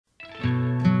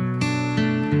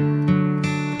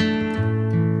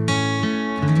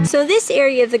So this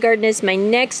area of the garden is my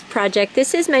next project.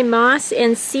 This is my moss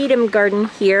and sedum garden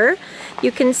here.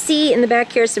 You can see in the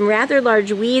back here some rather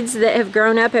large weeds that have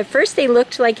grown up. At first they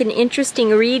looked like an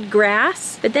interesting reed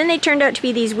grass, but then they turned out to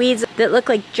be these weeds that look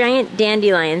like giant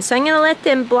dandelions. So I'm going to let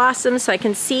them blossom so I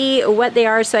can see what they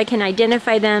are, so I can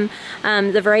identify them,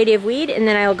 the variety of weed, and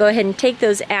then I'll go ahead and take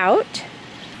those out.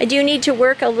 I do need to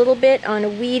work a little bit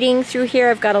on weeding through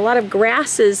here. I've got a lot of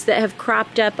grasses that have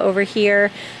cropped up over here,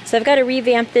 so I've got to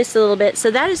revamp this a little bit. So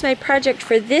that is my project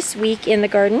for this week in the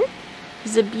garden.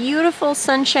 It's a beautiful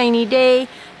sunshiny day.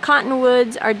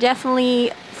 Cottonwoods are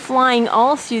definitely flying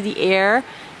all through the air.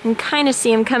 You can kind of see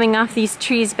them coming off these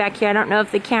trees back here. I don't know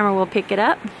if the camera will pick it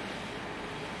up.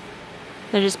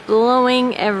 They're just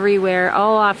blowing everywhere,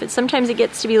 all off. Sometimes it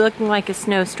gets to be looking like a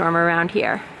snowstorm around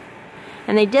here.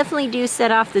 And they definitely do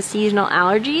set off the seasonal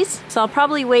allergies, so I'll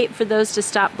probably wait for those to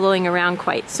stop blowing around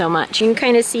quite so much. You can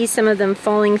kind of see some of them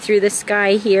falling through the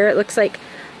sky here. It looks like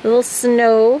little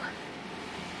snow.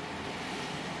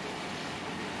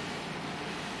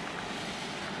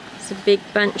 There's a big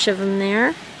bunch of them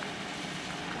there.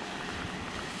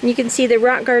 And you can see the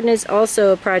rock garden is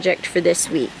also a project for this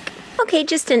week. Okay,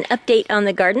 just an update on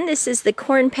the garden. This is the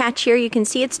corn patch here. You can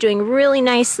see it's doing really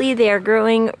nicely. They are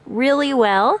growing really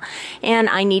well, and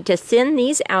I need to thin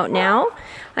these out now.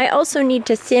 I also need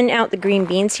to thin out the green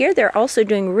beans here. They're also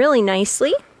doing really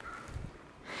nicely.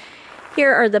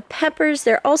 Here are the peppers.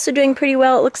 They're also doing pretty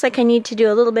well. It looks like I need to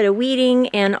do a little bit of weeding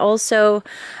and also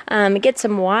get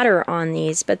some water on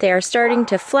these, but they are starting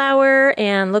to flower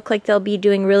and look like they'll be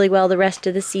doing really well the rest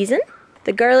of the season.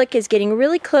 The garlic is getting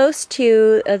really close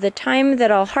to the time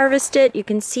that I'll harvest it. You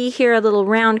can see here a little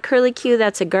round curlicue.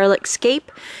 That's a garlic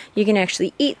scape. You can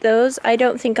actually eat those. I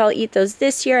don't think I'll eat those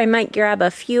this year. I might grab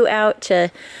a few out to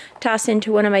toss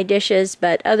into one of my dishes,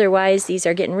 but otherwise these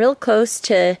are getting real close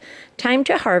to time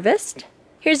to harvest.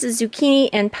 Here's the zucchini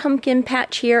and pumpkin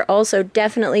patch here. Also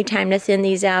definitely time to thin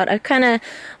these out. I kind of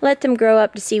let them grow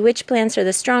up to see which plants are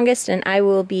the strongest, and I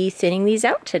will be thinning these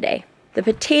out today. The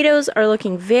potatoes are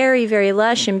looking very, very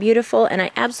lush and beautiful, and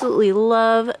I absolutely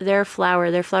love their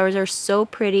flower. Their flowers are so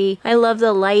pretty. I love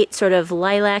the light sort of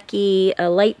lilac-y,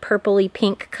 light purpley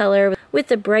pink color with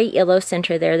the bright yellow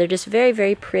center there. They're just very,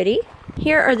 very pretty.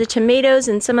 Here are the tomatoes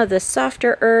and some of the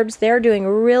softer herbs. They're doing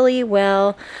really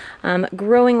well,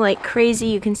 growing like crazy.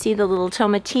 You can see the little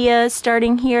tomatillas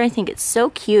starting here. I think it's so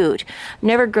cute. I've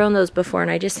never grown those before,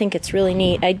 and I just think it's really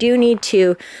neat. I do need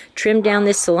to trim down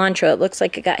this cilantro. It looks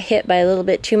like it got hit by a little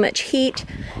bit too much heat,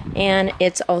 and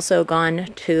it's also gone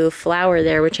to flower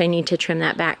there, which I need to trim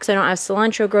that back. So I don't have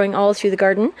cilantro growing all through the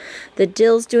garden. The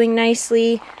dill's doing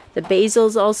nicely. The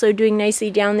basil's also doing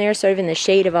nicely down there, sort of in the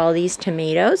shade of all these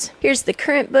tomatoes. Here's the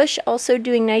currant bush also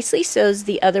doing nicely, so is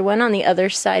the other one on the other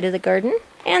side of the garden.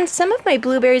 And some of my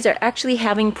blueberries are actually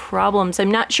having problems.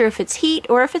 I'm not sure if it's heat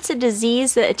or if it's a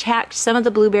disease that attacked some of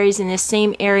the blueberries in this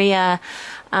same area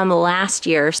last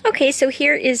year. Okay, so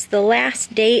here is the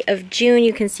last day of June.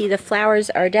 You can see the flowers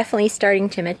are definitely starting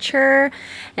to mature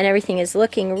and everything is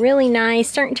looking really nice.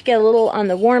 Starting to get a little on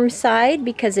the warm side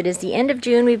because it is the end of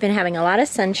June. We've been having a lot of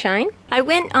sunshine. I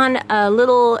went on a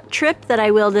little trip that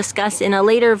I will discuss in a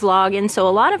later vlog, and so a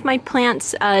lot of my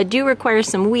plants do require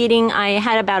some weeding. I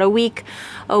had about a week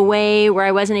away where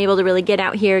I wasn't able to really get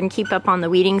out here and keep up on the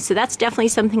weeding, so that's definitely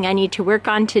something I need to work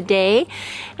on today.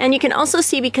 And you can also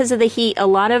see, because of the heat, a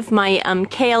lot of my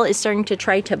kale is starting to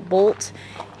try to bolt.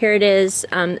 Here it is,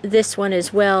 this one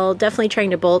as well, definitely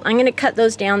trying to bolt. I'm going to cut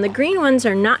those down. The green ones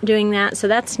are not doing that, so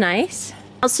that's nice. I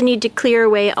also need to clear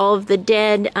away all of the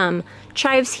dead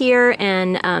chives here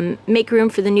and make room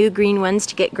for the new green ones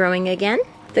to get growing again.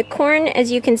 The corn,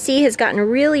 as you can see, has gotten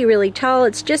really, really tall.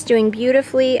 It's just doing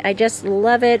beautifully. I just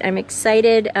love it. I'm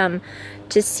excited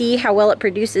to see how well it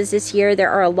produces this year.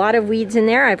 There are a lot of weeds in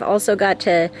there. I've also got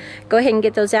to go ahead and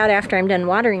get those out after I'm done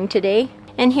watering today.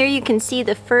 And here you can see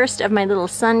the first of my little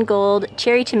sun gold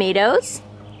cherry tomatoes.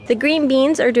 The green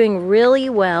beans are doing really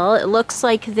well. It looks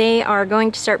like they are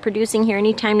going to start producing here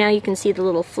anytime now. You can see the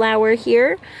little flower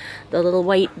here, the little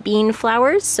white bean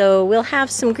flowers. So we'll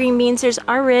have some green beans. There's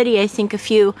already, I think, a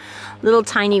few little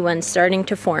tiny ones starting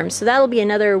to form. So that'll be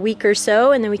another week or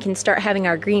so, and then we can start having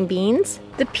our green beans.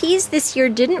 The peas this year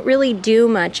didn't really do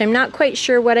much. I'm not quite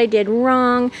sure what I did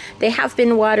wrong. They have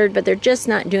been watered, but they're just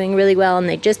not doing really well, and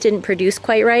they just didn't produce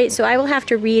quite right. So I will have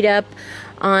to read up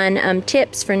on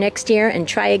tips for next year and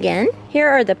try again. Here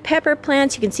are the pepper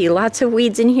plants. You can see lots of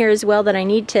weeds in here as well that I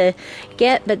need to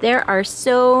get, but there are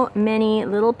so many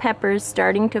little peppers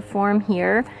starting to form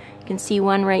here. You can see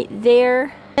one right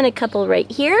there and a couple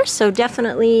right here, so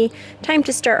definitely time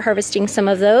to start harvesting some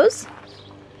of those.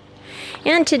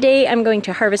 And today I'm going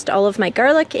to harvest all of my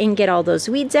garlic and get all those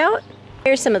weeds out.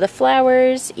 Here's some of the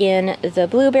flowers in the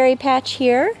blueberry patch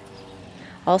here.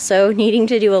 Also needing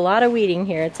to do a lot of weeding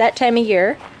here. It's that time of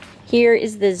year. Here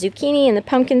is the zucchini and the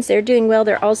pumpkins. They're doing well.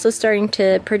 They're also starting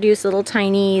to produce little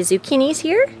tiny zucchinis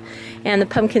here. And the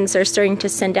pumpkins are starting to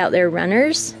send out their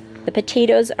runners. The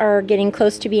potatoes are getting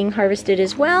close to being harvested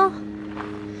as well.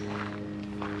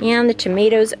 And the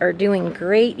tomatoes are doing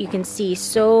great. You can see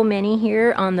so many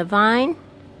here on the vine.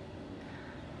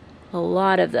 A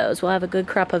lot of those. We'll have a good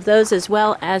crop of those, as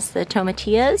well as the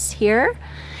tomatillas here.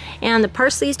 And the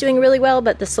parsley is doing really well,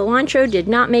 but the cilantro did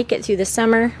not make it through the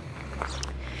summer.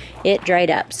 It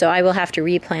dried up, so I will have to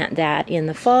replant that in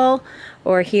the fall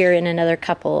or here in another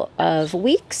couple of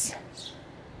weeks.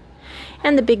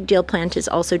 And the big dill plant is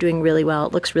also doing really well.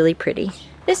 It looks really pretty.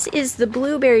 This is the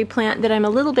blueberry plant that I'm a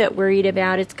little bit worried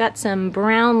about. It's got some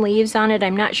brown leaves on it.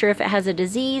 I'm not sure if it has a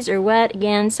disease or what.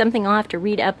 Again, something I'll have to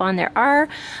read up on. There are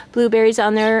blueberries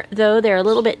on there, though. They're a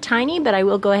little bit tiny, but I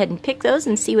will go ahead and pick those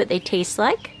and see what they taste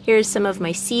like. Here's some of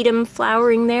my sedum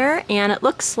flowering there, and it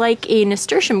looks like a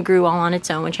nasturtium grew all on its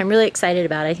own, which I'm really excited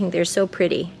about. I think they're so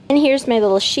pretty. And here's my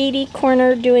little shady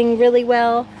corner doing really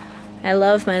well. I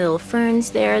love my little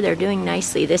ferns there. They're doing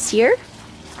nicely this year.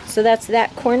 So that's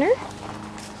that corner.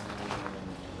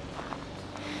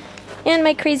 And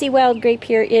my crazy wild grape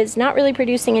here is not really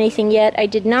producing anything yet. I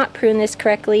did not prune this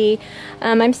correctly.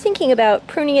 I'm thinking about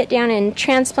pruning it down and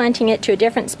transplanting it to a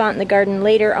different spot in the garden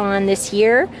later on this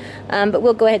year, but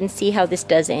we'll go ahead and see how this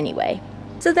does anyway.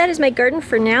 So that is my garden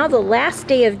for now. The last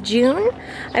day of June,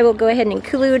 I will go ahead and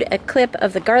include a clip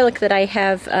of the garlic that I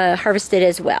have harvested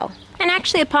as well. And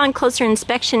actually, upon closer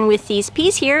inspection with these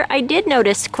peas here, I did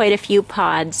notice quite a few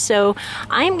pods. So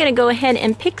I'm going to go ahead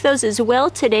and pick those as well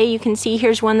today. You can see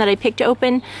here's one that I picked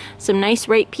open. Some nice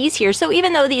ripe peas here. So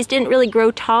even though these didn't really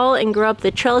grow tall and grow up the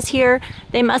trellis here,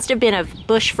 they must have been a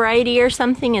bush variety or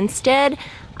something instead.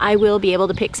 I will be able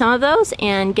to pick some of those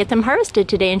and get them harvested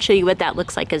today and show you what that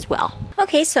looks like as well.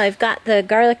 Okay, so I've got the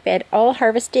garlic bed all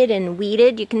harvested and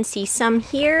weeded. You can see some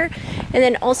here and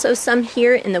then also some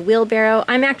here in the wheelbarrow.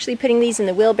 I'm actually putting these in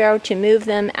the wheelbarrow to move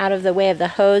them out of the way of the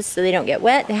hose so they don't get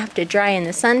wet. They have to dry in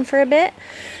the sun for a bit.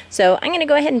 So I'm going to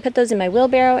go ahead and put those in my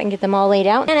wheelbarrow and get them all laid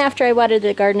out. And after I water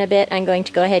the garden a bit, I'm going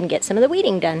to go ahead and get some of the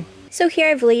weeding done. So here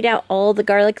I've laid out all the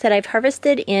garlic that I've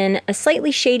harvested in a slightly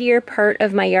shadier part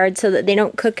of my yard so that they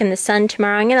don't cook in the sun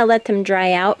tomorrow. I'm going to let them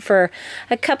dry out for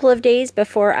a couple of days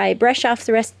before I brush off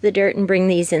the rest of the dirt and bring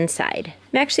these inside.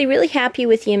 I'm actually really happy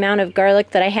with the amount of garlic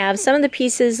that I have. Some of the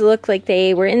pieces look like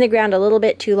they were in the ground a little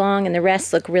bit too long and the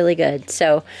rest look really good.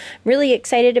 So I'm really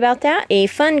excited about that. A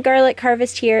fun garlic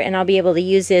harvest here, and I'll be able to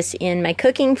use this in my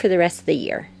cooking for the rest of the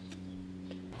year.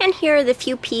 And here are the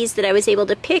few peas that I was able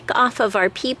to pick off of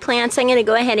our pea plants. I'm going to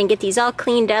go ahead and get these all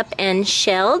cleaned up and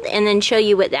shelled and then show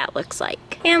you what that looks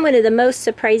like. And one of the most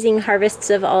surprising harvests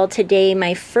of all today,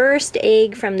 my first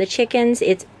egg from the chickens.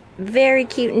 It's very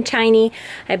cute and tiny.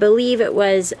 I believe it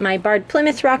was my barred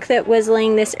Plymouth Rock that was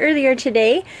laying this earlier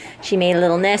today. She made a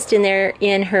little nest in there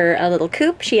in her little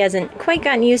coop. She hasn't quite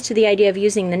gotten used to the idea of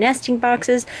using the nesting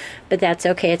boxes, but that's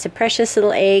okay. It's a precious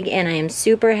little egg and I am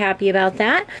super happy about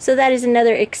that. So that is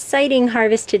another exciting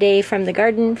harvest today from the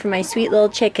garden for my sweet little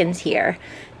chickens here.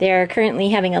 They're currently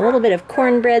having a little bit of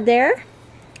cornbread there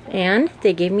and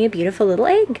they gave me a beautiful little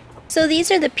egg. So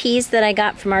these are the peas that I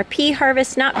got from our pea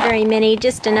harvest. Not very many,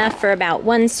 just enough for about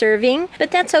one serving.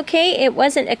 But that's okay. It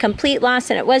wasn't a complete loss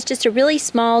and it was just a really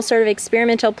small sort of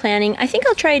experimental planting. I think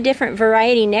I'll try a different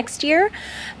variety next year.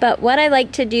 But what I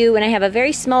like to do when I have a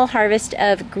very small harvest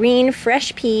of green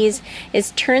fresh peas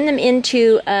is turn them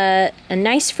into a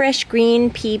nice fresh green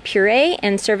pea puree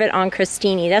and serve it on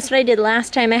crostini. That's what I did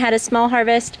last time I had a small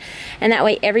harvest. And that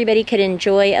way everybody could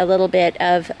enjoy a little bit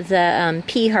of the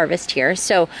pea harvest here.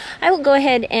 So I will go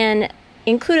ahead and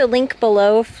include a link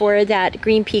below for that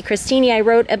green pea crostini. I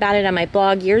wrote about it on my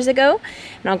blog years ago,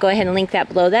 and I'll go ahead and link that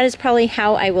below. That is probably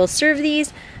how I will serve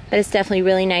these, but it's definitely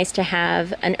really nice to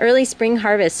have an early spring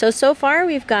harvest. So far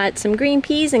we've got some green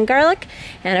peas and garlic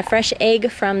and a fresh egg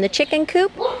from the chicken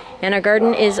coop, and our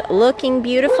garden is looking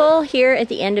beautiful here at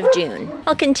the end of June.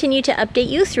 I'll continue to update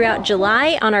you throughout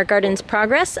July on our garden's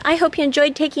progress. I hope you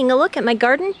enjoyed taking a look at my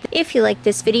garden. If you liked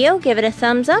this video, give it a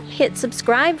thumbs up, hit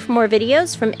subscribe for more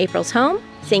videos from April's Home.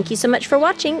 Thank you so much for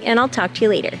watching, and I'll talk to you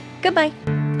later. Goodbye.